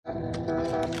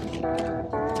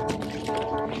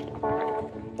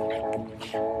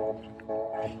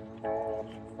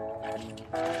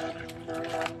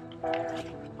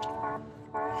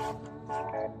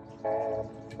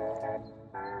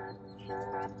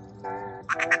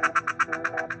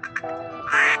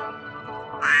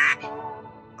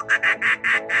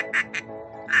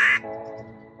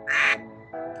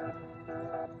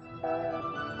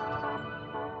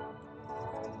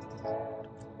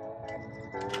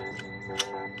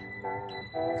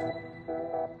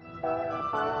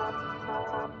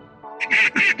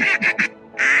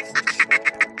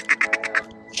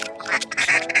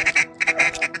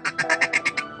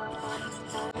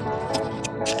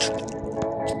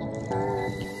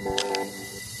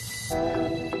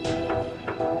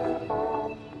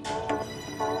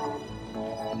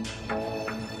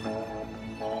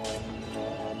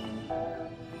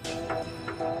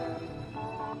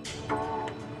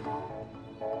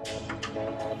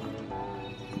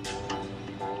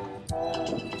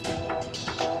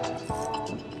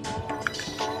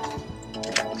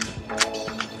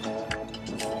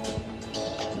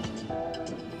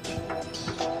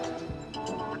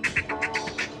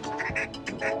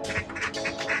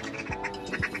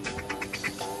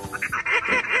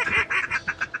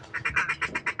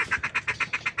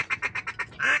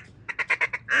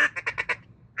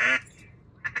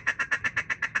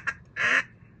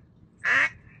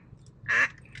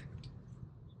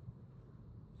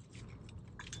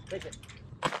Take it.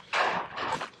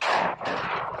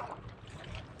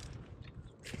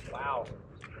 Wow.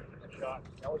 Good shot.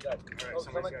 That was that. All right,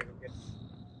 somebody's gotta go get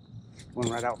one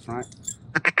right out front.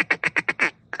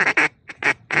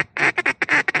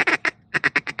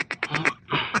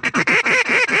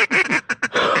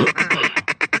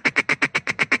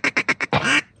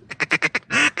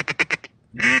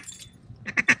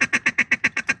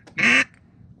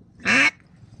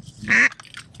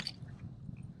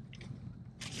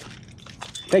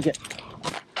 Take it.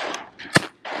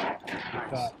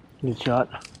 Nice. Good shot.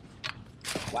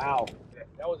 Wow.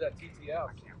 That was that TTS.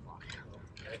 I can't walk.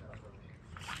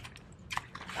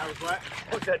 That was what?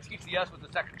 That was that TTS with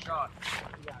the second shot.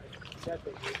 Yeah, that's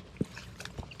it.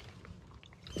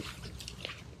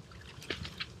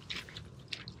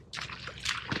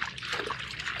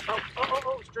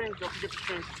 Oh, strings. Don't forget the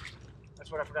strings. That's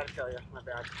what I forgot to tell you. My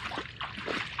bad.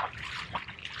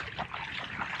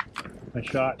 Nice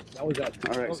shot. That was that.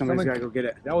 All right, somebody's got to go get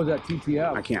it. That was that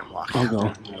TTS. I can't walk. I'll go.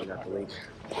 I got the lead.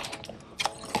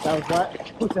 That was what?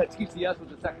 That was that TTS with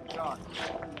the second shot.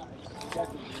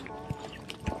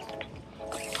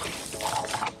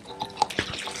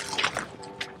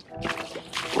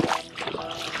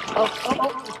 Oh,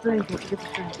 the strings. Don't forget the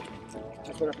strings.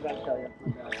 That's what I forgot to tell you.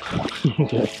 My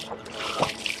bad. Okay.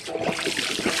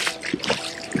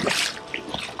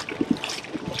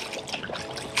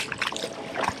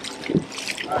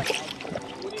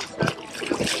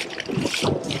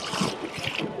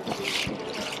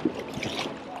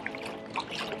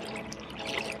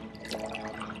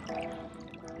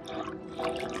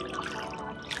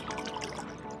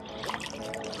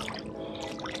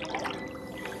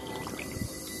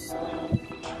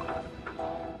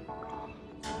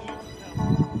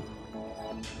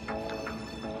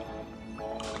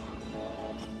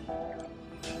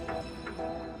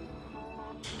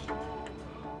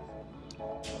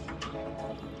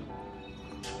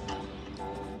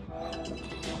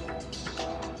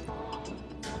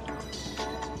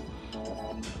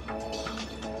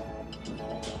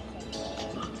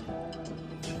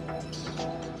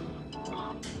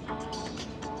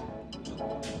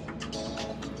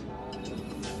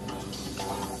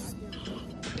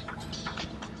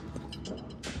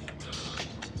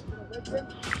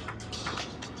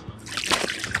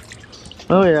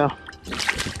 Oh yeah.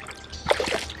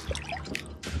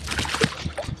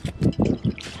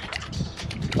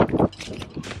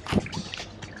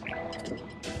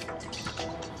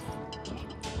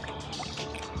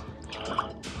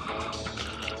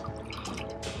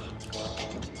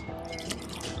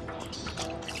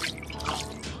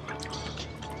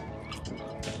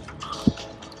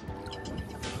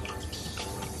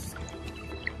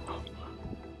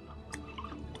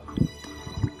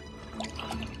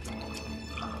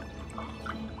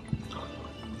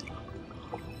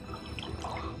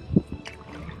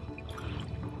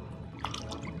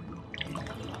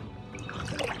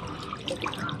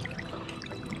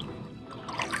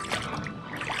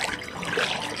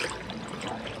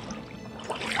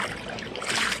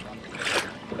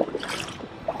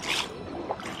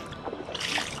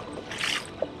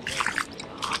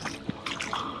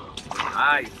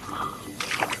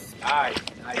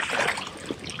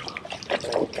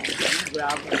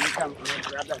 grab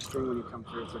that string when you come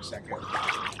through for a second.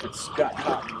 It's got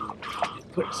caught.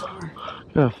 Put it somewhere.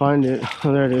 Gotta find it.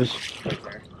 Oh, there it is. Right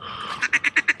there.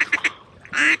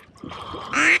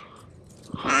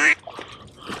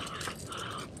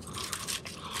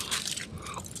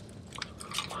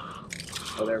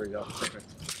 Oh, there we go. Perfect.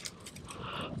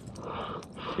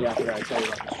 Yeah, I forgot to tell you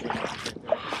about the string.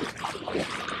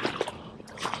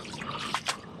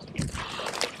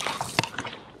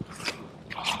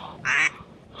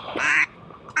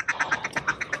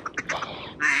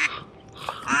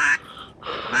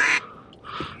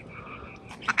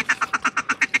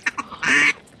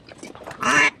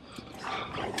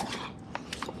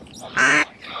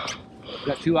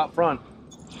 Got two out front.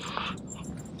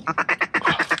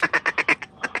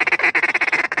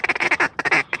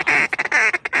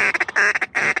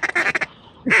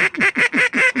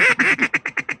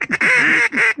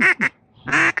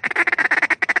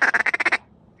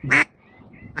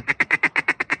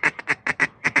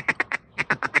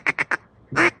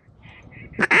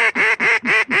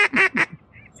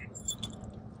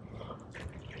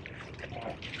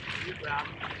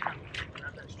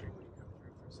 Grab that string when you come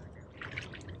through for a second.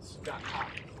 It's got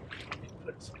caught.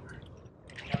 Put it somewhere.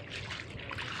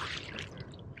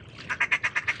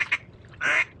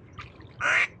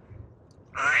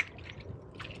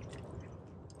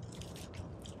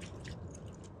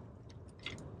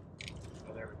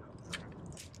 Oh, there we go.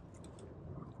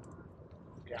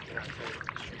 Yeah, I forgot to tell you about the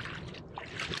string.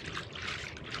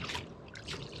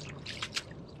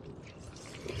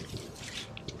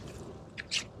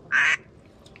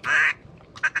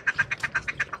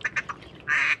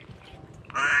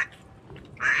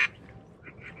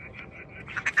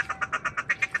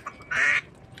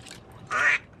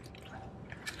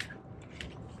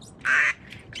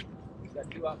 Got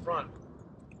two out front.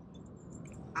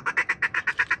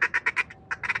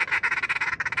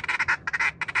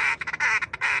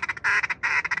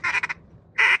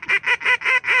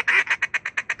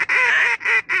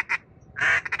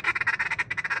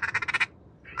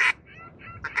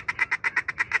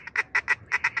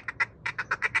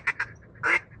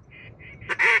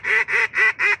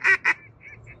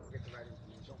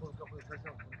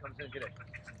 Comes in, get it.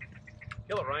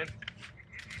 Kill it, Ryan.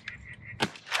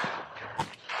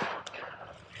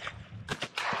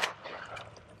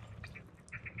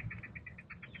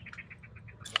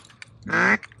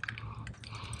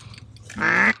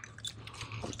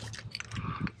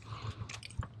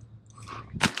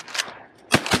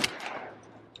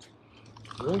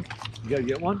 Really? You gotta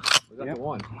get one? Was that the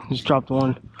one? Just dropped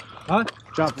one. Huh?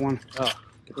 Drop one. Oh,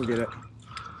 go get it.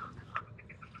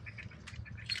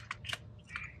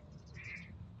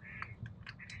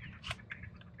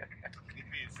 You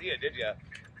didn't see it, did you?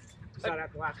 It's not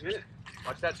at the last minute.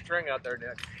 Watch that string out there,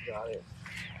 Nick. Got it.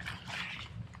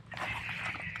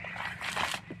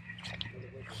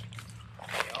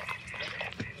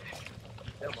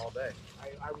 Him all day.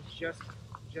 I was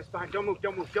just behind. Don't move,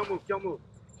 don't move, don't move, don't move.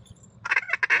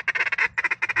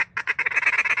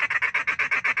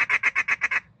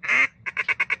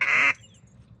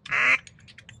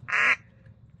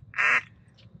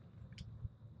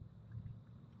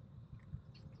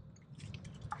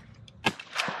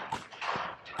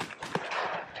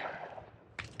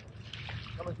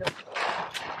 Come on, Tim.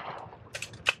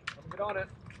 Come get on it.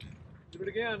 Do it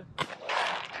again.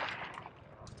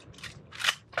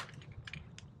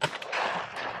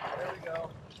 There we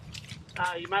go.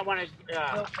 You might want to.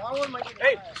 No, one might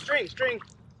Hey, string, string.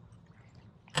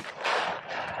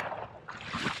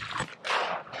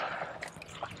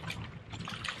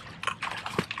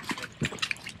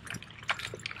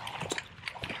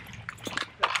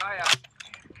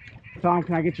 Tom,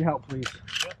 can I get your help, please?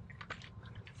 Yep.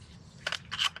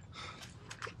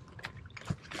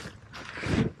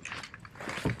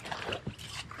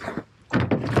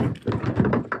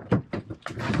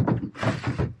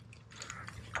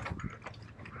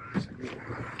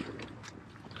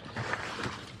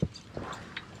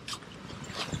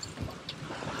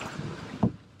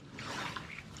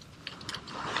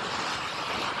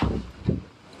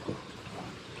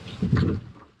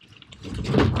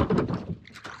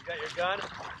 Gun.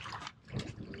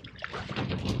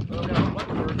 Oh, we got one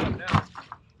bird up now.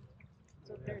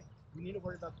 It's okay. We need to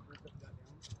worry about the bird that we got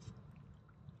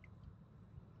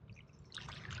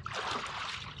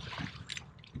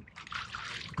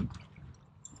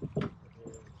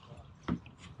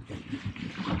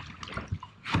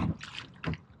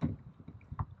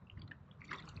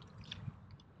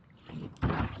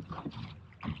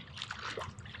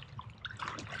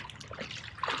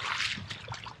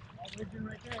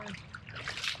right there.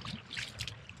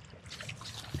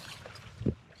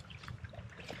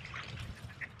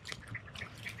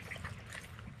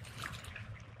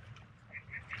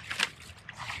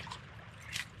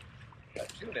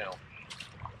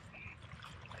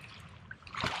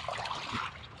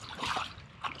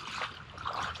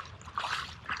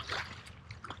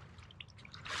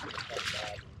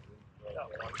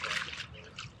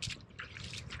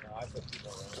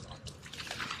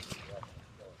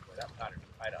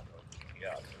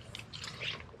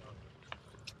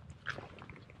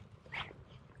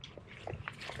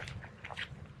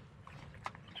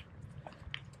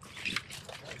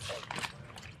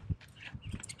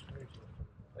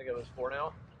 Those 4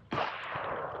 now? That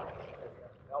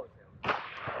was him.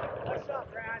 Nice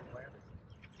shot, Brad.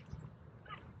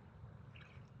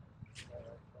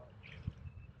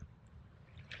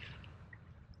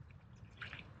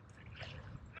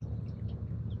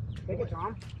 Take it,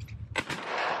 Tom.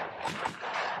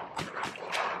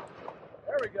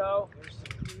 There we go. There's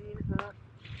some clean up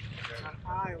on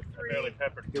aisle 3. Barely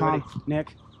peppered. Tom,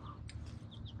 Nick.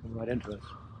 Come right into us.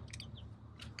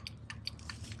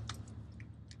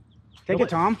 Take it,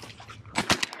 Tom.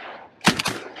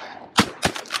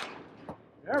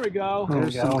 There we go.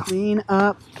 There's some clean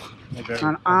up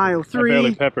on aisle 3. I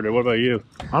barely peppered it. What about you?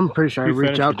 I'm pretty sure I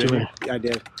reached out to him. Yeah, I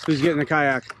did. Who's getting the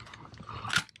kayak?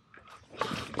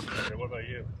 Okay, what about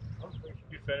you?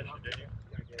 You finished it, did you?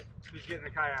 Yeah, I did. Who's getting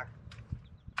the kayak?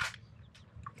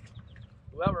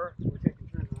 Whoever. We're taking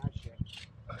turns on that shit.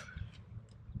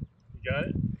 You got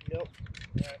it? Nope.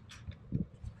 All right.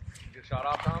 You shot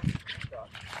off, Tom? Shot.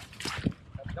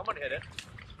 Someone hit it.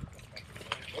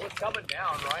 It was coming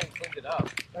down. Ryan cleaned it up.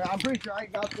 I'm pretty sure I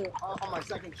got the on my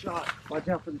second shot. Watch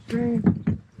out for the stream.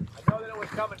 I know that it was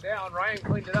coming down. Ryan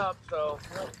cleaned it up, so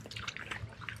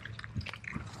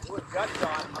it was gut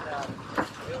shot.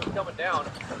 It was coming down.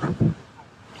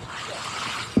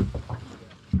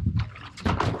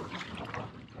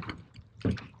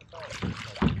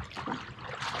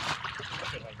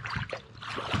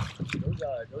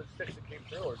 Those sticks that came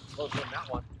through are closer than that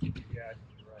one. Yeah,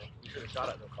 you're right. You should have shot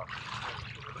it though.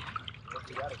 Let's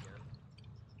do that again.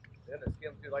 They're gonna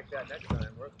skim through like that next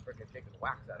time. We're freaking taking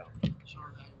wax at them.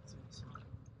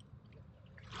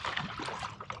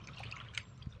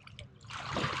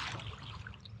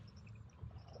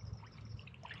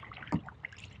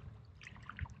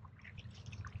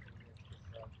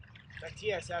 That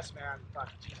TSS, man, fuck,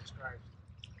 Jesus Christ.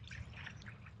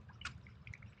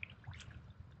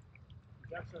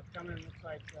 That's what's coming, looks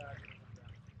like,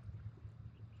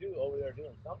 two over there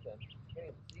doing something. You can't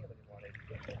even see them anymore.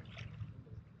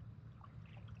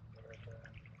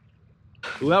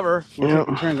 Whoever, we're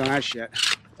taking turns on that shit.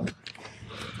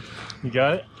 You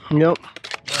got it? Yep.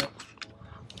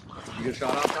 You get a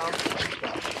shot off, Tom?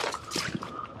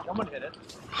 Someone hit it.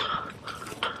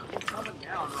 It's coming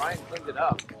down. Ryan cleaned it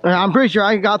up. I'm pretty sure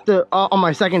I got the on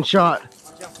my second shot.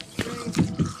 It was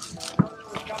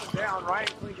coming down. Ryan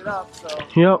cleaned it up, so.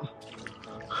 Yep.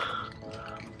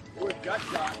 It was gut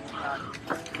shot.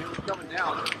 It was coming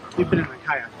down. You've been in the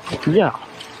kayak. Yeah.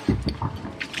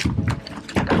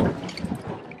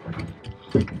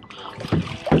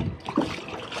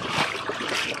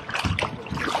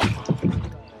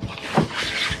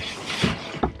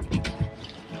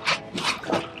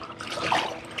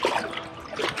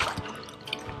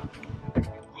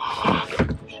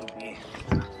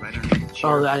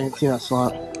 Oh, I didn't see that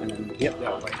slot. Yep,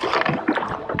 that way.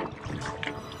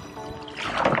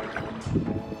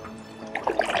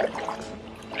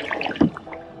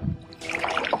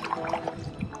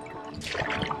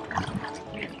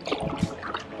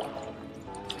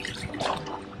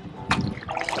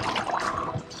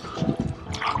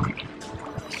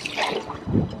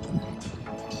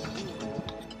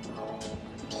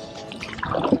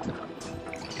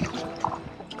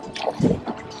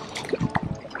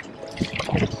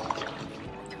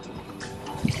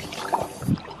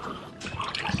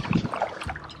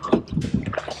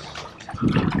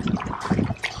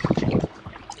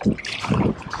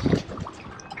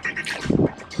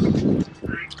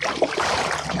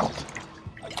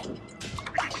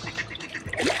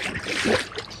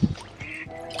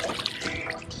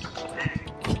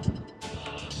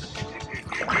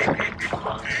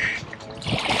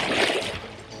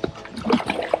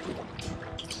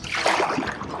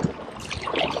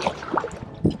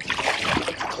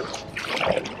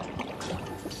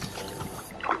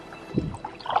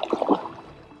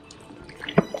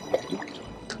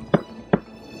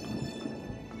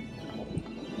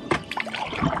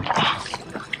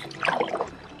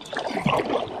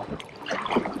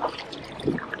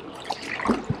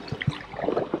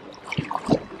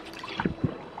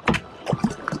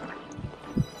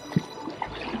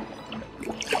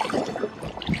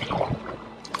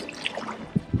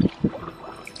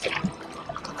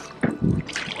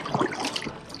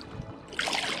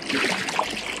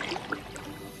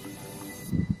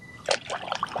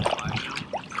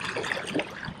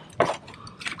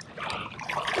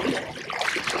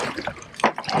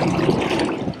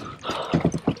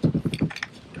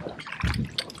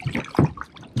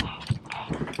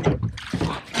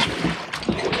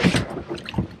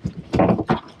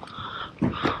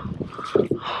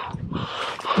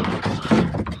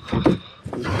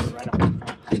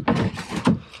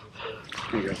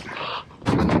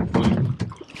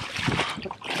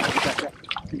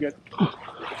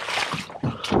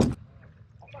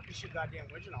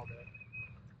 damn widgeon all day.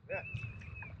 Yeah.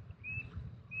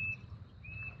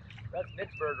 That's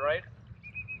Nick's bird, right?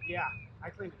 Yeah, I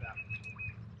cleaned it up.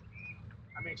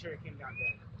 I made sure it came down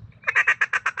dead.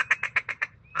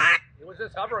 He was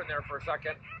just hovering there for a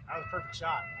second. That was a perfect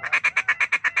shot.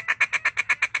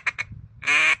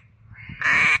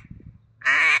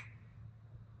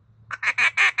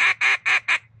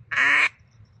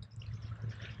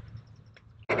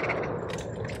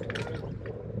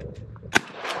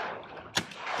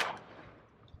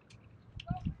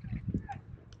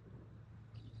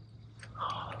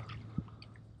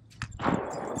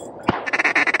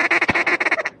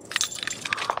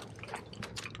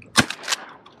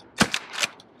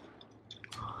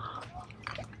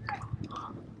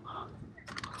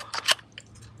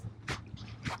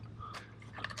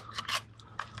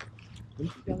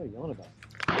 What's he down there yelling about?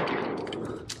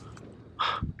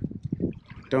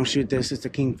 Don't shoot this, it's a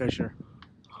kingfisher.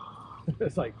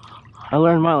 It's like I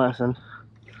learned my lesson.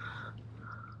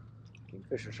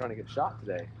 Kingfisher's trying to get shot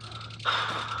today.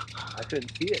 I couldn't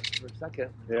see it for a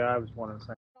second. Yeah, I was wondering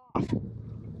the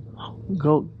same.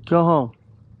 Go home.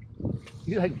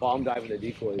 You like bomb diving the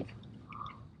decoys.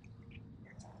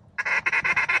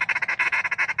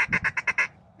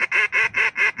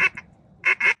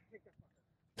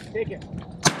 Take it.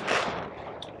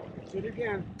 Shoot it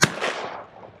again.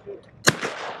 Shoot it.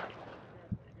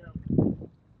 There you go.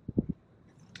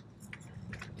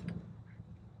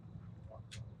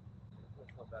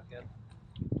 Let's come back in.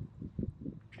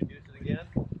 Introduce it again.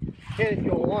 Hit it if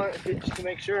you want, just to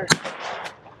make sure.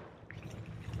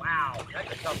 Wow,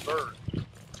 that's a tough bird.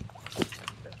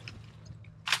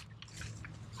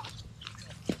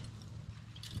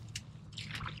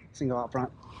 Single out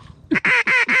front.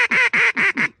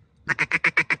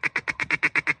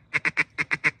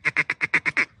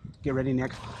 Get ready,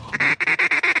 Nick.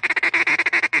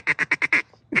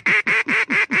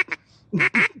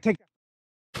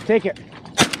 Take it.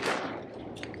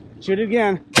 Shoot it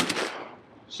again.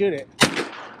 Shoot it.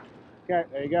 Okay,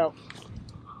 there you go.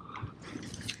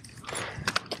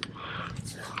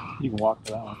 You can walk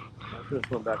to that one. Let's just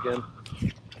swim back in.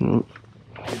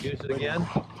 Introduce it again.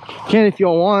 Can if you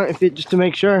want, just to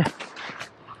make sure.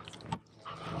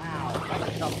 Wow,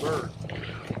 that's a tough bird.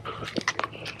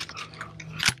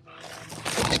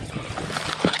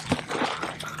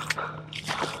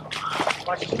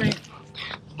 Watch the screen.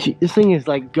 Gee, this thing is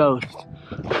like ghost.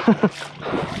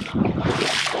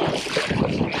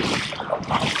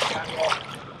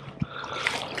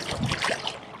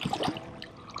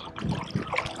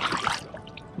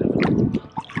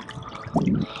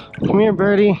 Come here,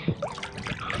 birdie.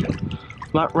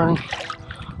 Not running.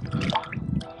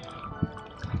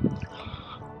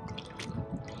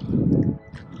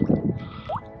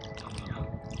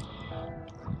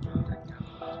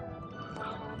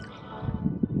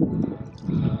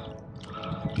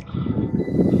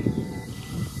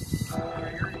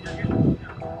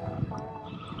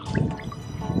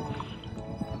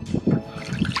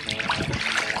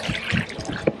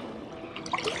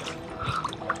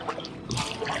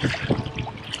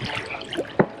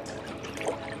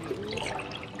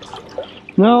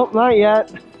 No, not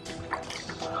yet.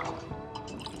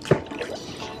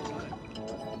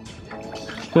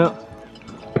 Yeah.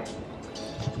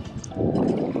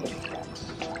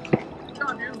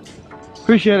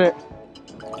 Appreciate it.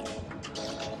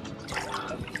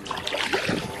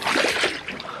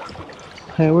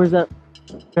 Hey, where's that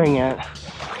thing at?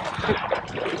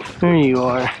 There you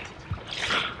are.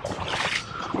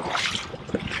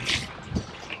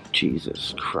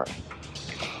 Jesus Christ.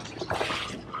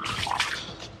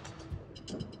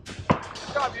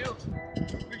 Good job, you.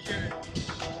 Appreciate it.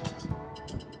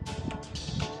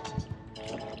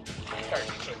 Sorry,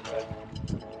 so good.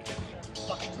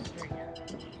 Fucking straight here.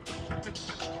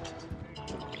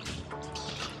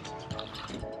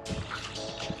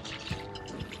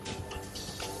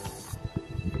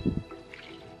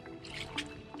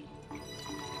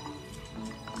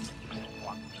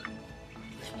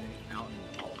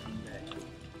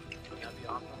 That'd be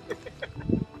awesome.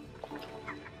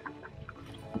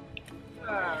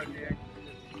 Oh, Nick.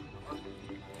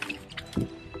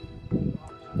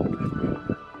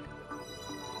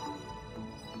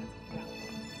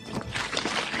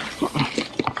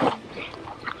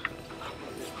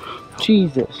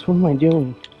 Jesus, what am I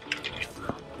doing?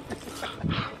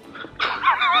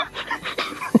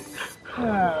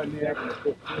 Oh, Nick.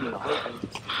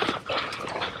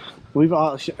 We've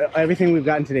all everything we've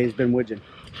gotten today has been widgeon.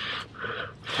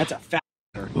 That's a fat.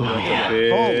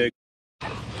 Big.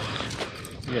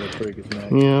 You gotta break his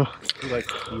neck. Yeah. He likes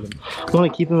to eat him. I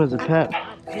want to keep him as a pet.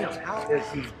 How is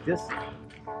he this?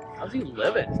 How's he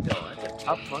living still? That's a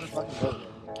tough motherfucking bird.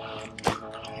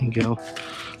 There you go.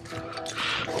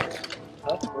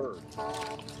 Tough bird.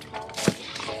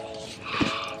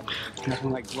 Nothing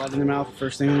like blood in the mouth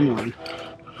first thing in the morning.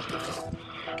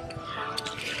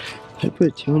 I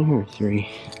put 2 in here or 3?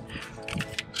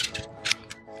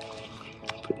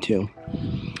 Put 2.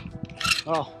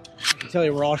 Oh, I can tell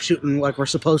you we're all shooting like we're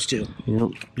supposed to. Yep.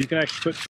 You can actually put